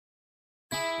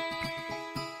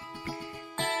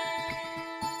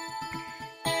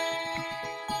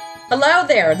Hello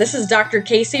there, this is Dr.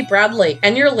 Casey Bradley,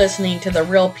 and you're listening to the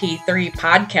Real P3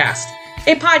 Podcast,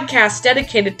 a podcast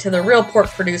dedicated to the real pork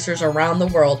producers around the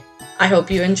world. I hope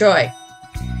you enjoy.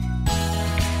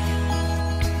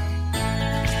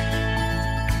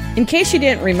 In case you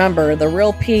didn't remember, the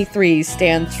Real P3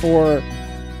 stands for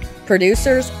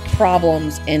Producers,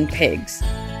 Problems, and Pigs.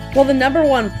 Well, the number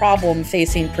one problem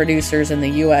facing producers in the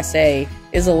USA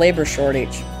is a labor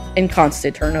shortage and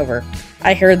constant turnover.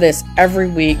 I hear this every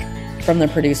week from the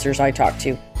producers I talk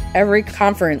to. Every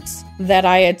conference that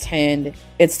I attend,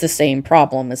 it's the same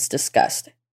problem is discussed.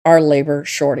 Our labor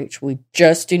shortage. We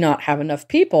just do not have enough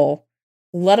people,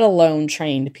 let alone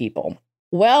trained people.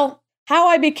 Well, how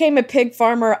I became a pig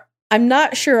farmer, I'm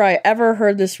not sure I ever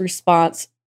heard this response.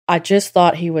 I just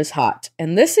thought he was hot.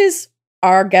 And this is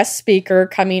our guest speaker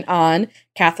coming on,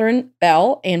 Katherine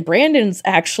Bell, and Brandon's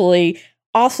actually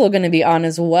also going to be on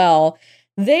as well.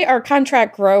 They are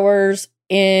contract growers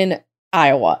in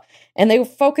Iowa, and they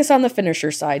focus on the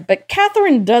finisher side. But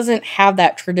Katherine doesn't have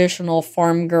that traditional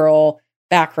farm girl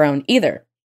background either.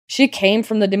 She came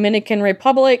from the Dominican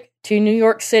Republic to New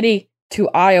York City to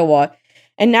Iowa,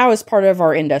 and now is part of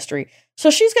our industry. So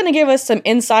she's going to give us some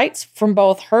insights from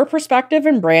both her perspective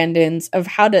and Brandon's of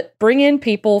how to bring in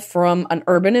people from an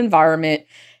urban environment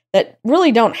that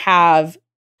really don't have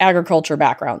agriculture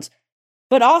backgrounds,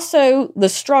 but also the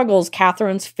struggles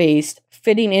Katherine's faced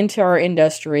fitting into our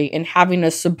industry and having a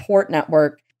support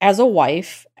network as a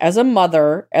wife, as a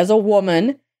mother, as a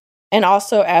woman, and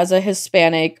also as a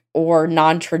Hispanic or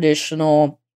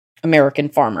non-traditional American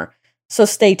farmer. So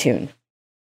stay tuned.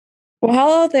 Well,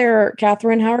 hello there,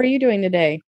 Katherine. How are you doing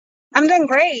today? I'm doing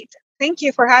great. Thank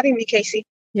you for having me, Casey.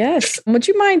 Yes. Would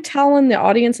you mind telling the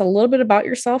audience a little bit about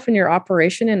yourself and your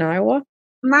operation in Iowa?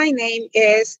 My name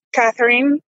is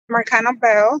Katherine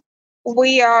Marcano-Bell.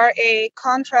 We are a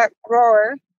contract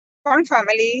grower farm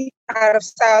family out of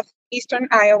southeastern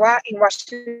Iowa in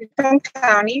Washington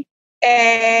County.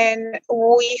 And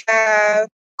we have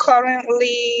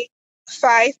currently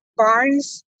 5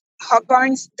 barns, hog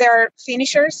barns. They're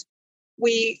finishers.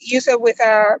 We use it with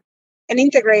an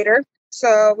integrator.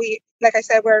 So we, like I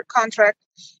said, we're contract.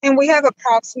 And we have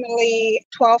approximately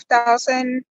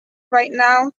 12,000 right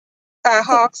now,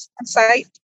 hogs on site.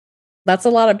 That's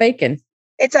a lot of bacon.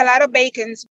 It's a lot of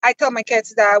bacon. I tell my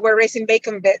kids that we're raising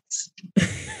bacon bits.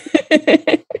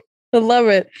 I love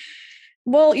it.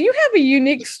 Well, you have a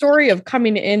unique story of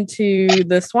coming into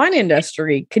the swine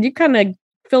industry. Could you kind of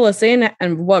fill us in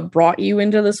and what brought you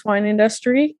into the swine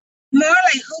industry? More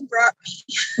like who brought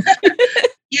me.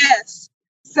 Yes.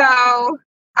 So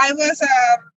I was,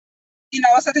 I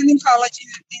was attending college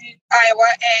in Iowa,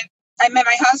 and I met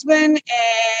my husband,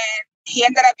 and he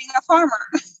ended up being a farmer.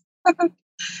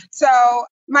 So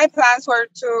my plans were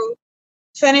to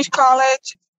finish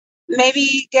college,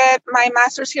 maybe get my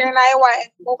master's here in Iowa and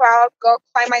move out, go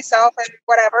find myself and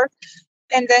whatever.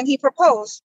 And then he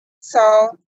proposed. So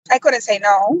I couldn't say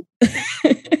no.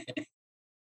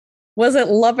 Was it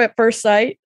love at first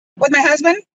sight? With my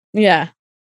husband? Yeah.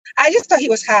 I just thought he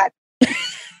was hot.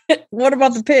 What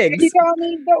about the pigs? He told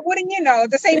me, but wouldn't you know,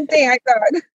 the same thing I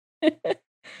thought.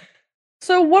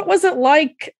 So what was it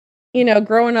like,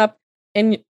 growing up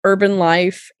in urban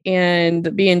life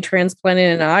and being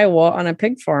transplanted in Iowa on a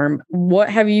pig farm? What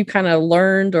have you kind of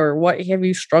learned or what have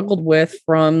you struggled with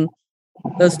from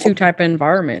those two type of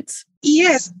environments?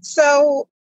 Yes. So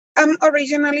I'm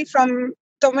originally from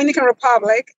Dominican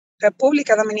Republic,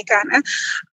 República Dominicana,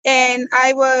 and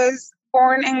I was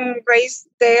born and raised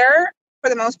there for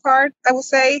the most part, I would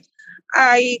say.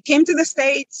 I came to the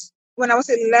States when I was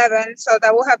 11, so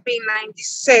that would have been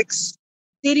 96.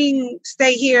 Didn't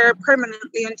stay here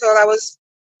permanently until I was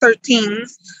 13.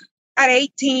 At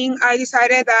 18, I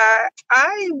decided that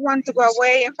I want to go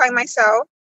away and find myself.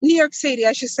 New York City,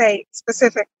 I should say,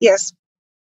 specific. Yes.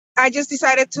 I just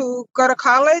decided to go to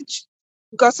college,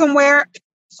 go somewhere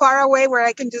far away where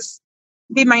I can just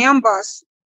be my own boss.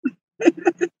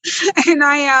 And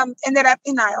I ended up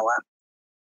in Iowa.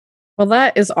 Well,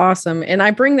 that is awesome. And I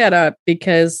bring that up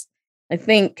because I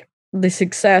think the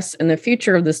success and the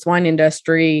future of the swine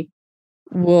industry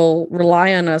will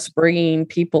rely on us bringing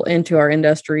people into our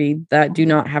industry that do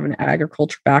not have an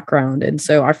agriculture background. And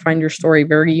so I find your story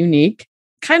very unique.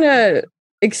 Kind of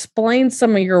explain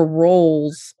some of your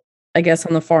roles, I guess,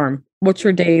 on the farm. What's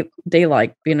your day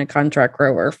like being a contract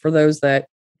grower for those that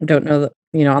don't know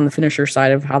that, on the finisher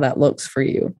side of how that looks for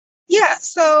you? Yeah.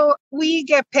 So we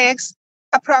get pigs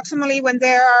approximately when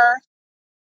they are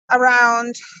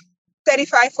around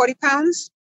 35, 40 pounds.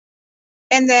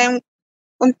 And then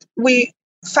we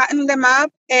fatten them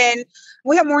up, and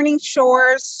we have morning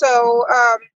chores. So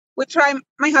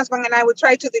my husband and I would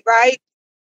try to divide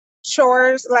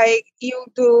chores, like you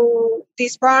do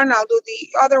this barn, I'll do the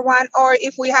other one. Or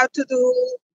if we have to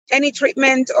do any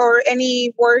treatment or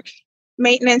any work,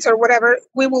 maintenance or whatever,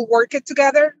 we will work it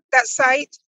together, that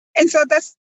site. And so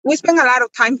we spend a lot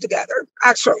of time together,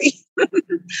 actually.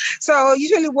 So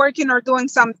usually working or doing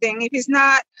something. If it's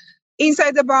not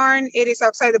inside the barn, it is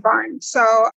outside the barn.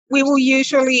 So we will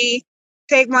usually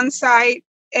take one side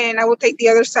and I will take the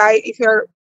other side if you're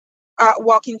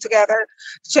walking together,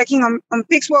 checking on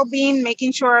pigs' well-being,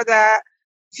 making sure that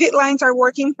feed lines are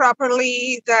working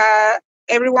properly, that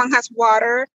everyone has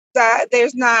water, that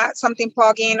there's not something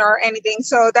plugging or anything.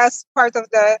 So that's part of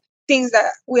the things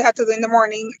that we have to do in the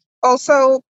morning.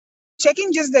 Also,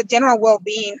 checking just the general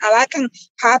well-being. A lot can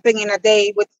happen in a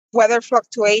day with weather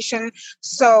fluctuation.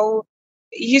 So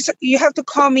you have to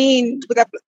come in with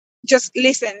just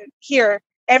listen here.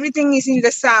 Everything is in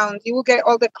the sound. You will get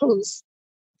all the clues.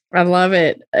 I love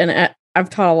it. And I've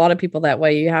taught a lot of people that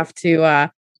way. You have to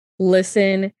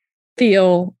listen,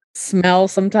 feel, smell,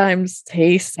 sometimes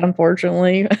taste,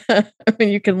 unfortunately. I mean,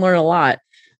 you can learn a lot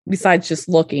besides just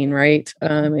looking, right?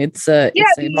 It's a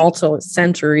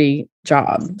multi-sensory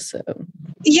job. So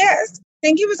yes, I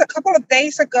think it was a couple of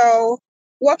days ago,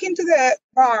 walking to the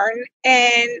barn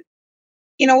and,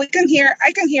 I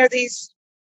can hear this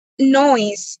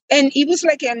noise, and it was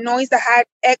like a noise that had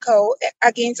echo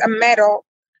against a metal.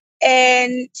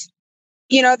 And,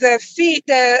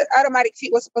 the automatic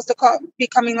feed was supposed to be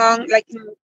coming on like in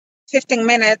 15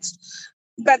 minutes,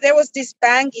 but there was this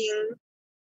banging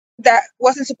that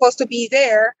wasn't supposed to be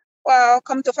there. Well,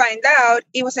 come to find out,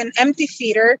 it was an empty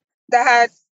feeder that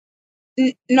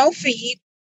had no feed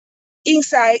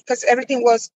inside because everything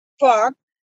was clogged.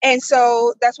 And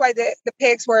so that's why the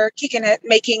pigs were kicking it,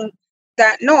 making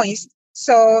that noise.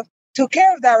 So took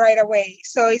care of that right away.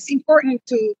 So it's important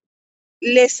to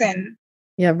listen.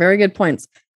 Yeah, very good points.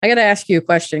 I got to ask you a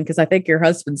question because I think your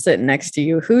husband's sitting next to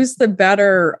you. Who's the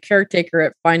better caretaker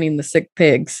at finding the sick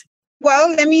pigs? Well,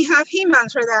 let me have him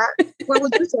answer that. What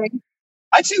would you say?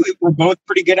 I'd say we're both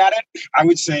pretty good at it. I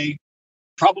would say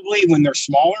probably when they're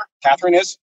smaller, Catherine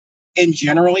is. And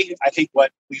generally, I think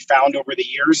what we found over the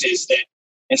years is that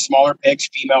in smaller pigs,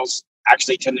 females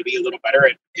actually tend to be a little better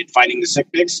at finding the sick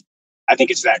pigs. I think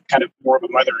it's that kind of more of a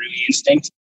motherly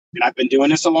instinct. And I've been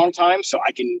doing this a long time, so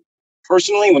I can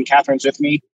personally, when Catherine's with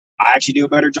me, I actually do a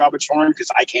better job at showing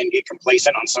because I can get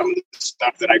complacent on some of the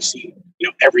stuff that I've seen,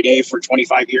 every day for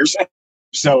 25 years.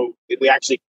 So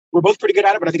we're both pretty good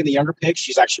at it, but I think in the younger pigs,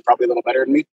 she's actually probably a little better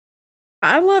than me.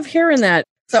 I love hearing that.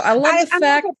 So I love the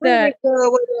fact that with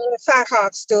the fat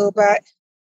hogs too, but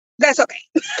that's okay.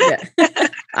 Yeah.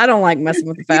 I don't like messing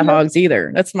with the fat hogs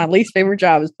either. That's my least favorite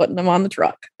job, is putting them on the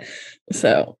truck.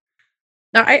 So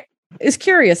now I is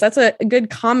curious. That's a good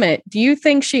comment. Do you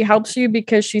think she helps you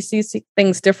because she sees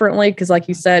things differently? Because like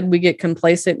you said, we get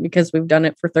complacent because we've done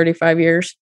it for 35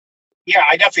 years. Yeah,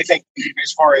 I definitely think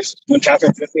as far as when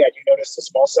Catherine's with me, I do notice the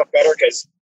small stuff better because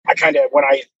when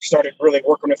I started really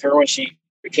working with her when she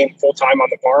became full-time on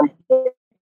the farm,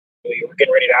 we were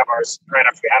getting ready to have right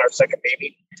after we had our second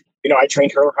baby. I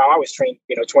trained her how I was trained,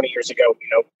 20 years ago,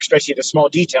 especially the small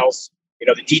details.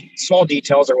 The small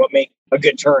details are what make a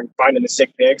good turn, finding the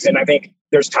sick pigs. And I think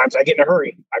there's times I get in a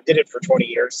hurry. I did it for 20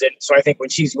 years. And so I think when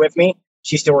she's with me,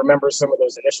 she still remembers some of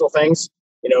those initial things,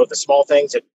 the small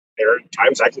things that there are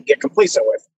times I can get complacent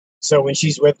with. So when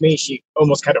she's with me, she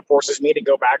almost kind of forces me to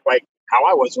go back like how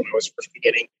I was when I was first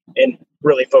beginning and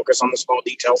really focus on the small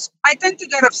details. I tend to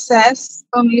get obsessed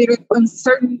on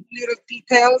certain little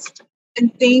details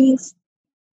and things,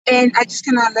 and I just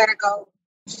cannot let it go.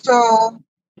 So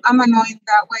I'm annoyed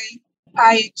that way.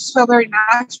 I just feel very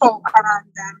natural around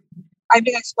them. I've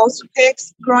been exposed to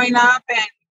pigs growing up and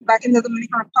back in the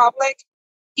Dominican Republic.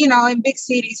 In big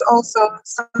cities also,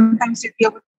 sometimes you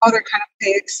deal with other kind of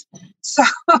pigs. So,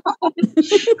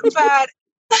 but...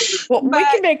 Well, we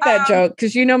can make that joke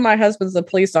because my husband's a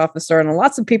police officer and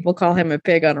lots of people call him a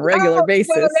pig on a regular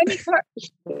basis. Well,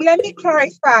 let me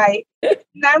clarify.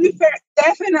 Definitely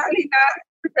not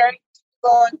preparing to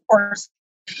law enforcement.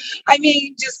 I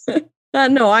mean, just...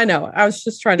 No, I know. I was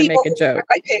just trying to make a joke.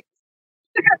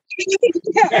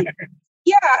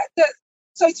 Yeah.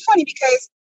 So it's funny because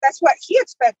that's what he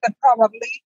expected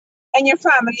probably and your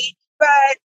family.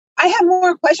 But I have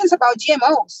more questions about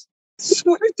GMOs.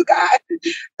 Swear to God.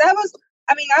 That's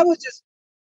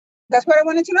what I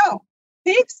wanted to know.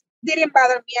 Pigs didn't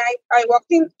bother me. I walked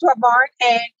into a barn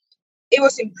and it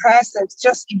was impressive,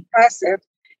 just impressive.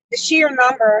 The sheer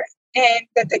number and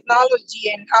the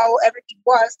technology and how everything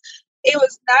was. It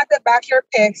was not the backyard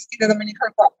pigs in the Dominican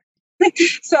Republic.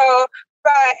 So,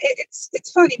 but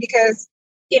it's funny because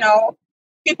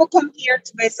people come here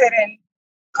to visit and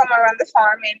come around the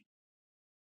farm. And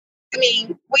I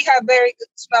mean, we have very good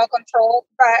smell control,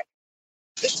 but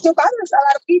it still bothers a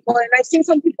lot of people. And I've seen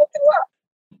some people throw up.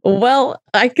 Well,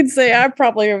 I can say I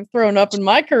probably have thrown up in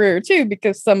my career too,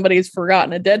 because somebody's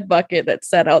forgotten a dead bucket that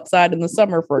sat outside in the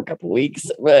summer for a couple of weeks.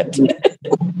 But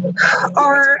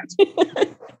or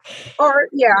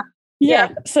yeah.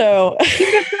 So in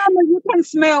the summer, you can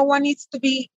smell what needs to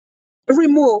be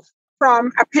removed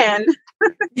from a pen.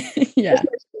 Yeah.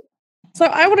 So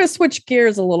I want to switch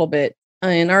gears a little bit.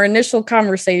 In our initial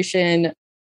conversation,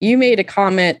 you made a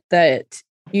comment that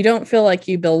you don't feel like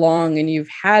you belong and you've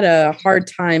had a hard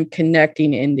time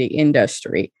connecting in the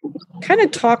industry. Kind of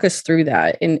talk us through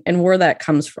that and where that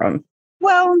comes from.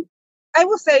 Well, I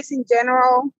would say in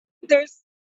general, there's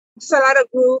a lot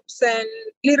of groups and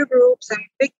little groups and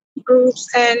big groups.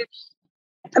 And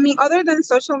I mean, other than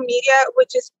social media,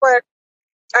 which is what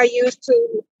I use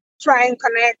to try and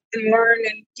connect and learn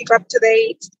and keep up to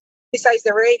date, besides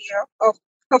the radio,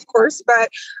 of course, but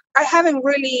I haven't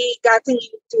really gotten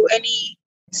into any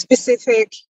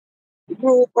specific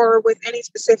group or with any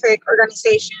specific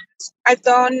organizations. I've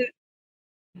done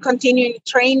continuing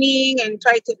training and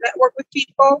try to network with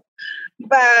people,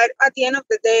 but at the end of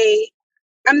the day,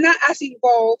 I'm not as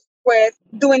involved with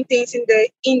doing things in the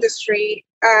industry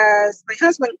as my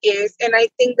husband is, and I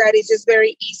think that it's just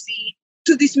very easy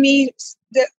to dismiss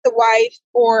the wife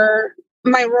or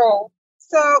my role.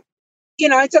 So,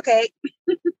 it's okay.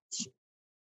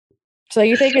 So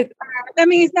you think it? I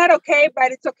mean, it's not okay,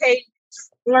 but it's okay.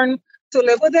 Just learn to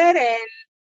live with it.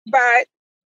 But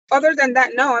other than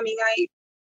that, no. I mean, I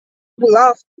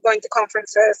love going to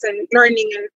conferences and learning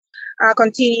and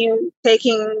continue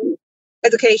taking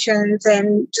educations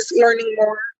and just learning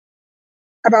more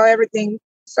about everything.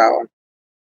 So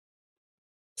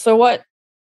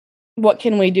what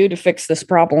can we do to fix this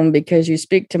problem? Because you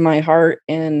speak to my heart,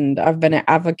 and I've been an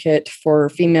advocate for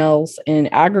females in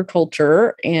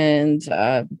agriculture, and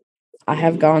I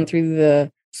have gone through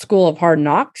the School of Hard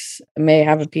Knocks. I may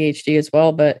have a PhD as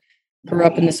well, but grew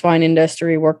up in the swine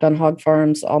industry, worked on hog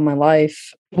farms all my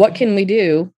life. What can we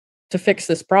do to fix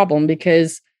this problem?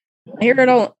 Because I hear it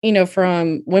all,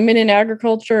 from women in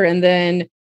agriculture, and then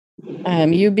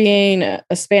you being a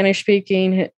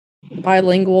Spanish-speaking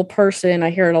bilingual person,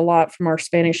 I hear it a lot from our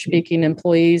Spanish-speaking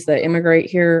employees that immigrate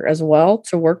here as well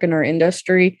to work in our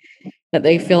industry, that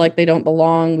they feel like they don't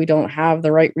belong. We don't have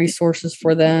the right resources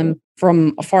for them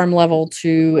from a farm level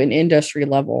to an industry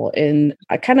level. And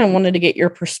I kind of wanted to get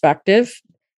your perspective,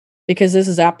 because this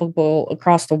is applicable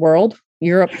across the world.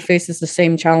 Europe faces the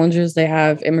same challenges. They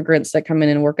have immigrants that come in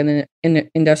and work in the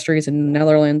industries in the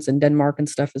Netherlands and Denmark and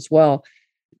stuff as well.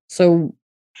 So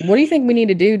what do you think we need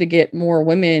to do to get more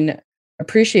women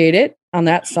appreciated on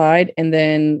that side? And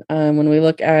then when we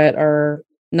look at our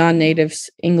non-natives,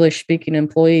 English-speaking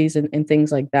employees and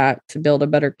things like that, to build a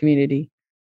better community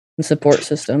and support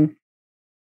system?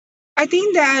 I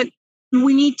think that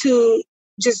we need to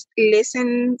just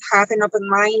listen, have an open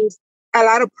mind. A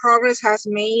lot of progress has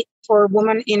made for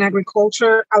women in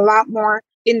agriculture, a lot more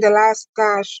in the last,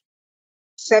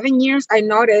 7 years. I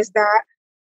noticed that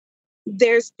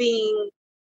there's been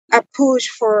a push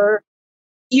for,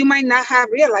 you might not have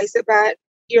realized it, but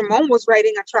your mom was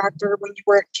riding a tractor when you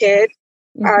were a kid.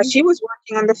 Mm-hmm. She was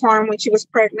working on the farm when she was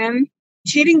pregnant.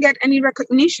 She didn't get any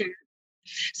recognition.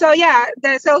 So yeah,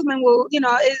 the salesman will,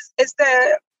 it's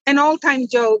an all-time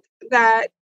joke that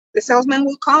the salesman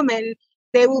will come and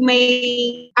they will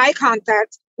make eye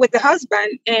contact with the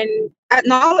husband and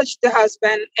acknowledge the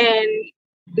husband and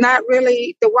not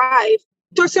really the wife.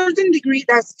 To a certain degree,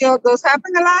 that still does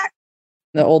happen a lot.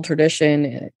 The old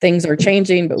tradition, things are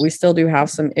changing, but we still do have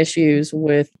some issues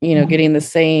with, getting the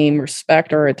same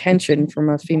respect or attention from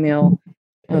a female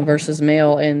versus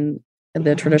male in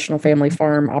the traditional family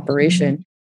farm operation.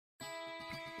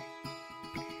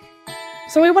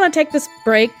 So we want to take this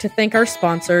break to thank our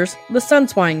sponsors, the Sun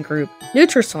Swine Group,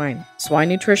 NutriSwine, Swine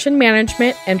Nutrition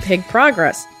Management, and Pig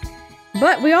Progress.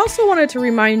 But we also wanted to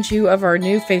remind you of our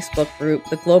new Facebook group,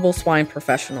 the Global Swine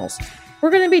Professionals. We're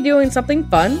going to be doing something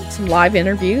fun, some live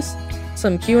interviews,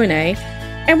 some Q&A,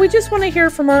 and we just want to hear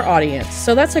from our audience.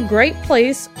 So that's a great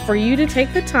place for you to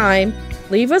take the time,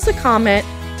 leave us a comment,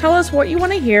 tell us what you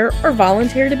want to hear, or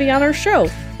volunteer to be on our show,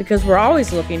 because we're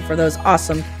always looking for those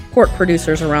awesome pork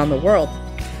producers around the world.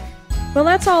 Well,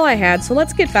 that's all I had, so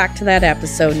let's get back to that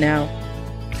episode now.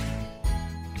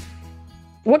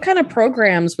 What kind of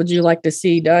programs would you like to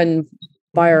see done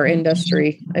by our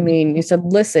industry? I mean, you said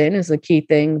listen is a key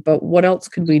thing, but what else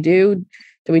could we do?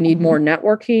 Do we need more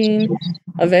networking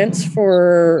events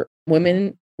for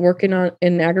women working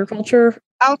in agriculture?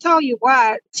 I'll tell you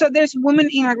what. So there's women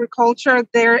in agriculture.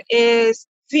 There is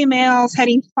females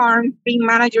heading farms, being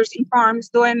managers in farms,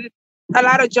 doing a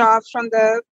lot of jobs from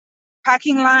the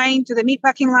packing line to the meat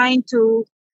packing line to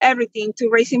everything, to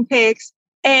raising pigs.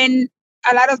 And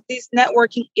a lot of these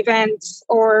networking events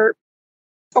or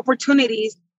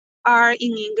opportunities are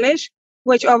in English,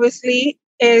 which obviously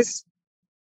is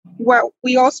what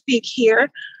we all speak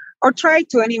here, or try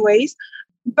to anyways.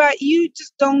 But you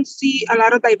just don't see a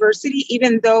lot of diversity,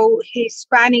 even though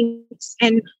Hispanics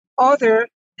and other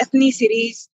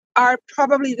ethnicities are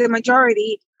probably the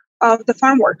majority of the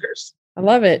farm workers. I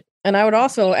love it. And I would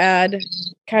also add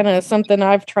kind of something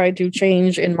I've tried to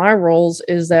change in my roles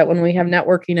is that when we have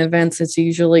networking events, it's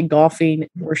usually golfing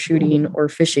or shooting or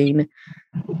fishing.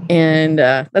 And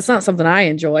that's not something I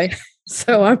enjoy.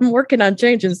 So I'm working on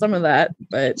changing some of that.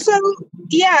 But so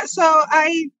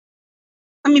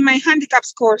I mean, my handicap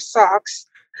score sucks.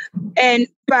 But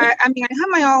I mean, I have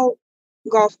my own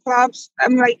golf clubs.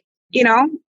 I'm like, well,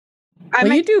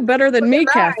 you do better than me,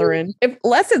 Catherine.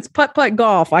 Unless it's putt-putt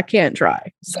golf, I can't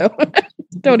try. So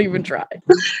don't even try.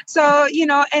 So,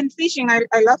 and fishing, I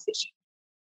love fishing.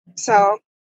 So,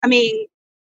 I mean,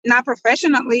 not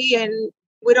professionally, and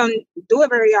we don't do it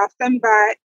very often,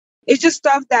 but it's just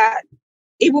stuff that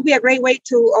it would be a great way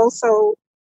to also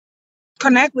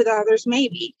connect with others,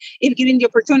 maybe, if given the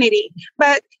opportunity.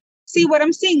 But see, what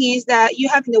I'm seeing is that you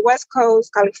have in the West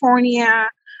Coast, California,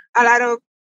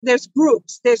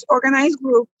 there's organized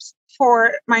groups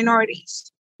for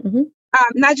minorities,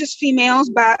 not just females,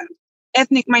 but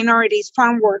ethnic minorities,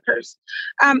 farm workers.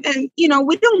 And,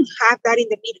 we don't have that in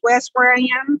the Midwest where I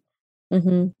am.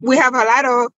 Mm-hmm. We have a lot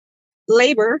of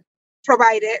labor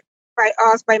provided by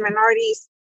us, by minorities,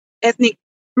 ethnic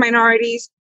minorities,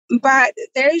 but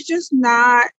there's just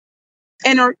not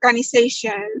an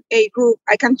organization, a group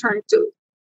I can turn to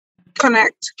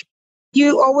connect.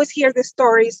 You always hear the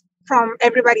stories from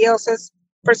everybody else's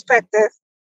perspective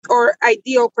or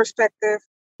ideal perspective,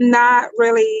 not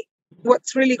really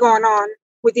what's really going on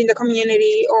within the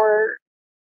community or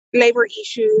labor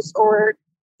issues or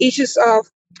issues of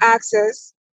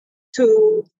access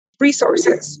to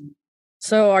resources.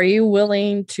 So are you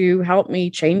willing to help me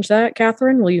change that,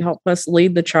 Catherine? Will you help us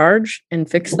lead the charge and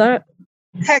fix that?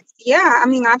 Heck, yeah. I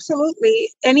mean, absolutely.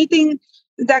 Anything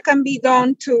that can be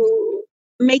done to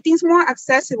make things more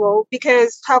accessible,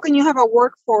 because how can you have a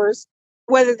workforce,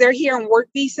 whether they're here on work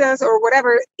visas or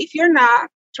whatever, if you're not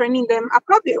training them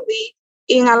appropriately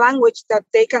in a language that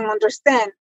they can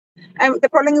understand? And the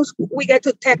problem is we get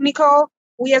too technical.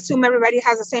 We assume everybody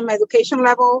has the same education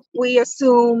level. We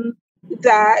assume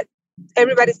that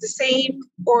everybody's the same,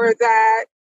 or that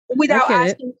without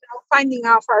asking, finding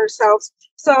out for ourselves.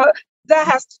 So that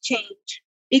has to change.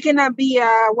 It cannot be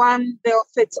a one bill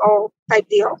fits all type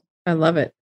deal. I love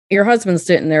it. Your husband's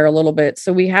sitting there a little bit.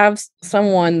 So we have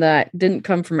someone that didn't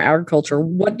come from agriculture.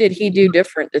 What did he do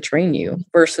different to train you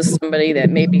versus somebody that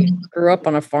maybe grew up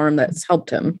on a farm that's helped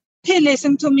him? He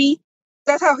listened to me.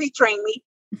 That's how he trained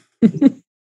me.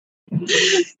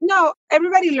 No,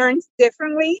 everybody learns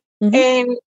differently. Mm-hmm.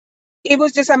 And it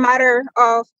was just a matter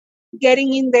of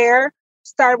getting in there,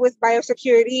 start with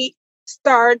biosecurity,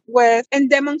 and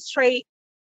demonstrate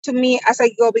to me as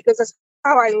I go, because that's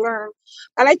how I learn.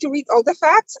 I like to read all the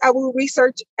facts. I will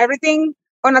research everything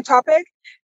on a topic,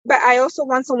 but I also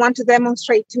want someone to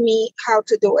demonstrate to me how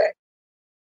to do it.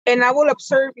 And I will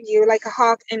observe you like a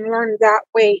hawk and learn that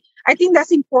way. I think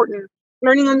that's important.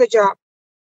 Learning on the job.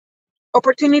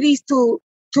 Opportunities to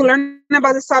learn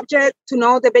about the subject, to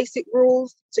know the basic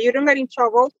rules so you don't get in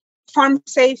trouble. Farm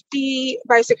safety,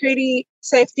 biosecurity,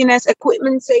 safety nets,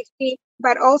 equipment safety,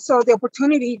 but also the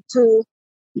opportunity to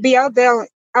be out there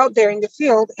in the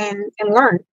field and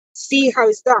learn, see how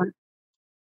it's done.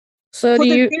 So do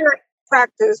you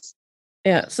practice?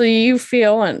 Yeah. So you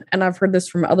feel, and I've heard this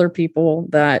from other people,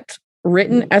 that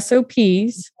written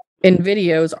SOPs and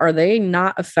videos, are they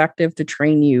not effective to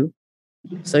train you?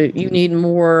 So you need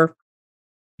more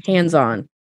hands-on.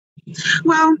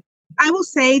 Well, I will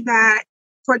say that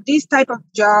for this type of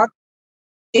job,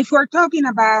 if we're talking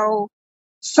about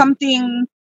something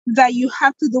that you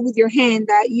have to do with your hand,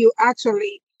 that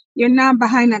you're not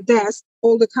behind a desk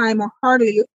all the time, or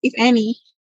hardly, if any,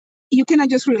 you cannot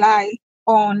just rely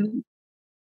on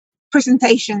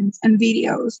presentations and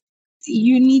videos.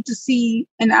 You need to see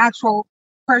an actual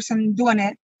person doing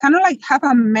it, kind of like have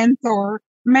a mentor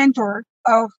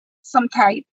of some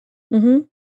type, mm-hmm.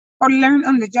 or learn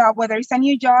on the job. Whether it's a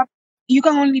new job, you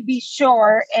can only be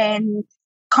sure and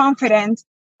confident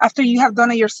after you have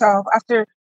done it yourself, after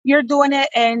you're doing it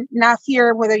and not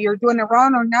fear whether you're doing it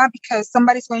wrong or not, because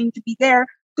somebody's going to be there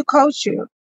to coach you.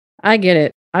 I get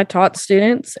it. I taught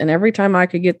students, and every time I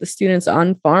could get the students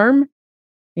on farm,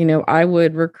 I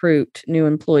would recruit new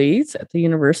employees at the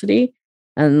university.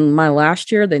 And my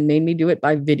last year, they made me do it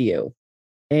by video.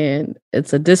 And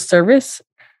it's a disservice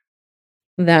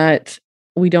that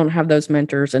we don't have those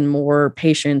mentors and more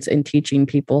patience in teaching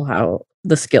people how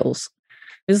the skills.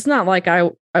 It's not like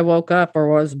I woke up or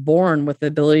was born with the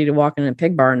ability to walk in a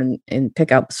pig barn and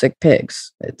pick out the sick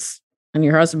pigs. And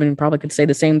your husband probably could say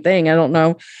the same thing. I don't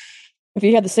know if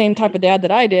you had the same type of dad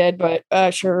that I did, but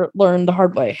I sure learned the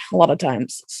hard way a lot of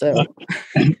times. So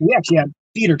we actually had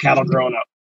feeder cattle growing up.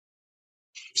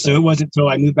 So it wasn't until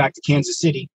I moved back to Kansas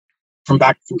City, from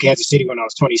Kansas City when I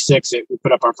was 26, that we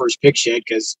put up our first pig shed,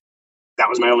 because that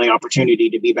was my only opportunity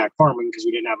to be back farming because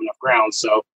we didn't have enough ground.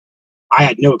 So I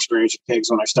had no experience with pigs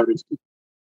when I started.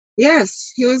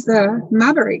 Yes, he was the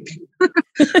maverick.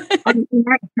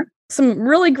 Some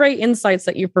really great insights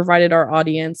that you've provided our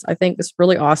audience. I think it's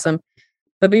really awesome.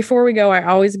 But before we go, I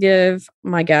always give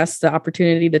my guests the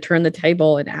opportunity to turn the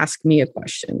table and ask me a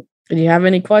question. Do you have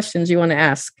any questions you want to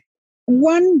ask?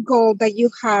 One goal that you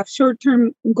have,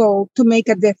 short-term goal to make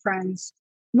a difference.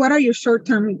 What are your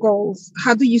short-term goals?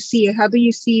 How do you see it? How do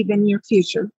you see the near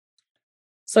future?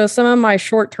 So some of my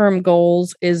short-term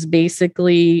goals is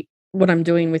basically what I'm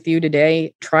doing with you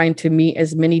today, trying to meet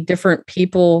as many different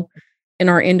people in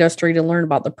our industry to learn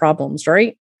about the problems,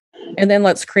 right? And then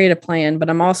let's create a plan. But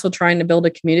I'm also trying to build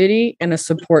a community and a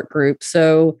support group.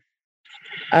 So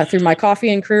through my Coffee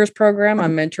and Careers program,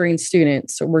 I'm mentoring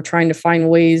students. So we're trying to find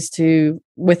ways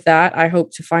with that, I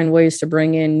hope to find ways to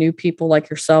bring in new people like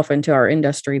yourself into our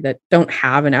industry that don't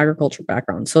have an agriculture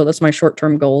background. So that's my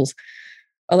short-term goals.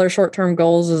 Other short-term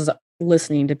goals is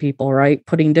listening to people, right?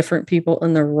 Putting different people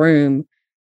in the room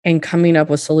and coming up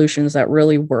with solutions that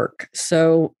really work.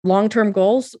 So long-term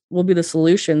goals will be the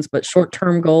solutions, but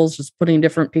short-term goals is putting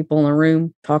different people in the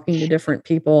room, talking to different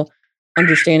people,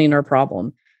 understanding our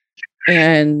problem.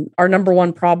 And our number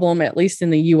one problem, at least in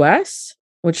the US,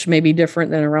 which may be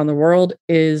different than around the world,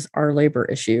 is our labor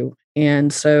issue.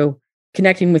 And so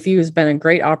connecting with you has been a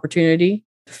great opportunity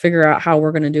to figure out how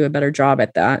we're going to do a better job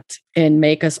at that and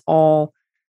make us all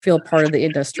feel part of the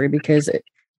industry, because,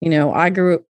 I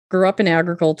grew up in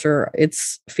agriculture.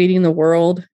 It's feeding the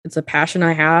world. It's a passion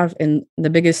I have. And the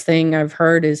biggest thing I've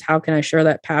heard is, how can I share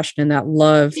that passion and that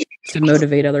love to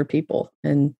motivate other people?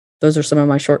 And those are some of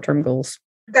my short-term goals.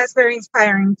 That's very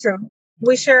inspiring too.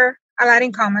 We share a lot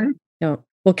in common. Yeah.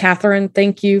 Well, Katherine,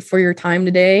 thank you for your time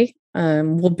today.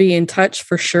 We'll be in touch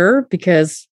for sure,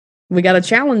 because we got a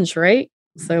challenge, right?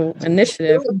 So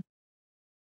initiative.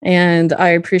 And I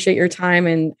appreciate your time,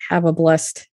 and have a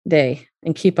blessed day,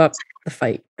 and keep up the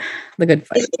fight, the good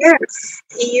fight. Yes,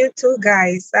 you too,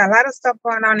 guys. A lot of stuff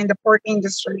going on in the pork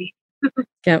industry.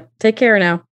 Yeah. Take care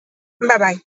now.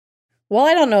 Bye-bye. Well,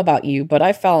 I don't know about you, but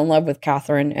I fell in love with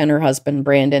Katherine and her husband,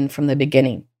 Brandon, from the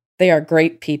beginning. They are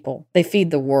great people. They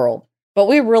feed the world. But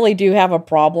we really do have a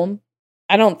problem.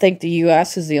 I don't think the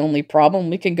U.S. is the only problem.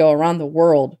 We can go around the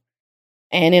world.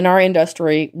 And in our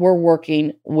industry, we're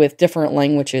working with different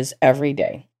languages every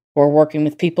day. We're working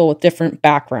with people with different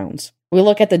backgrounds. We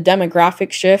look at the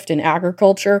demographic shift in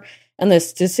agriculture, and the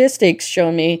statistics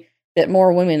show me that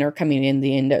more women are coming in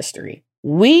the industry.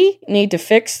 We need to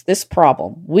fix this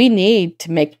problem. We need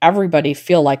to make everybody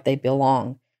feel like they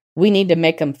belong. We need to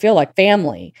make them feel like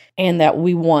family and that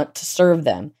we want to serve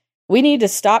them. We need to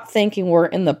stop thinking we're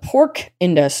in the pork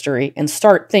industry and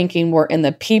start thinking we're in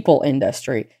the people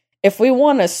industry. If we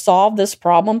want to solve this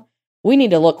problem, we need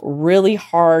to look really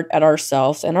hard at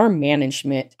ourselves and our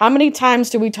management. How many times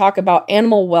do we talk about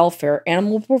animal welfare,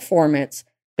 animal performance,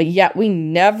 but yet we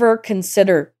never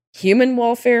consider human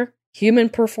welfare, human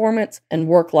performance, and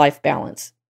work-life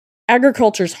balance?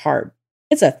 Agriculture's hard.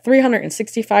 It's a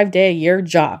 365-day-a-year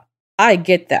job. I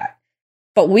get that.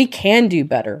 But we can do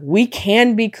better. We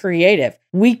can be creative.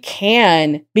 We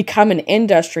can become an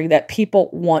industry that people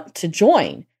want to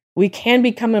join. We can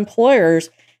become employers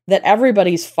that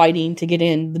everybody's fighting to get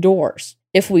in the doors.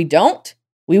 If we don't,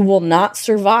 we will not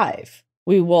survive.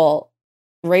 We will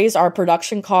raise our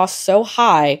production costs so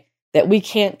high that we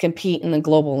can't compete in the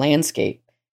global landscape.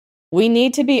 We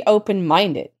need to be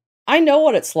open-minded. I know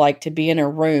what it's like to be in a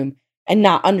room and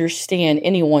not understand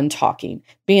anyone talking,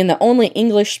 being the only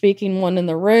English-speaking one in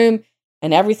the room,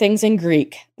 and everything's in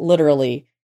Greek, literally.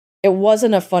 It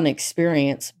wasn't a fun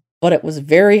experience, but it was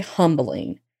very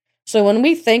humbling. So when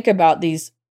we think about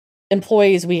these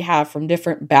employees we have from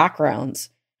different backgrounds,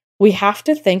 we have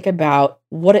to think about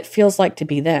what it feels like to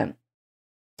be them.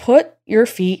 Put your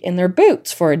feet in their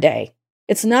boots for a day.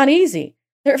 It's not easy.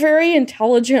 They're very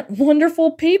intelligent,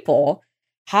 wonderful people.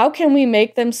 How can we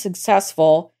make them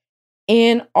successful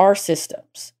in our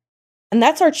systems. And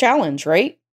that's our challenge,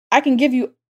 right? I can give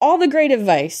you all the great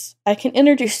advice. I can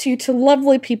introduce you to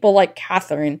lovely people like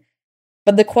Katherine.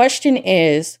 But the question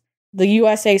is, the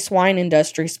USA swine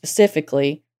industry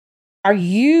specifically, are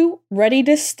you ready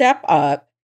to step up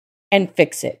and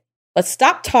fix it? Let's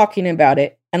stop talking about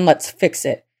it and let's fix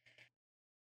it.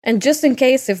 And just in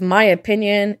case if my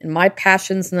opinion and my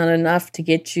passion's not enough to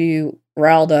get you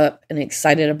riled up and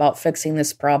excited about fixing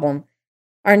this problem,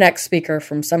 our next speaker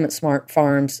from Summit Smart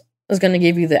Farms is going to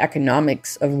give you the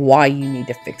economics of why you need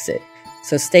to fix it.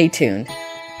 So stay tuned.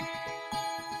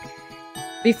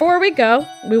 Before we go,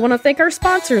 we want to thank our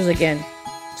sponsors again.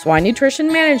 Swine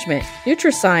Nutrition Management,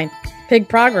 Nutrisign, Pig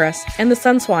Progress, and the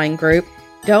Sunswine Group.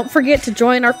 Don't forget to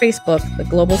join our Facebook, the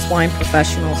Global Swine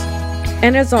Professionals.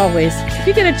 And as always, if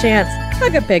you get a chance,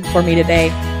 hug a pig for me today.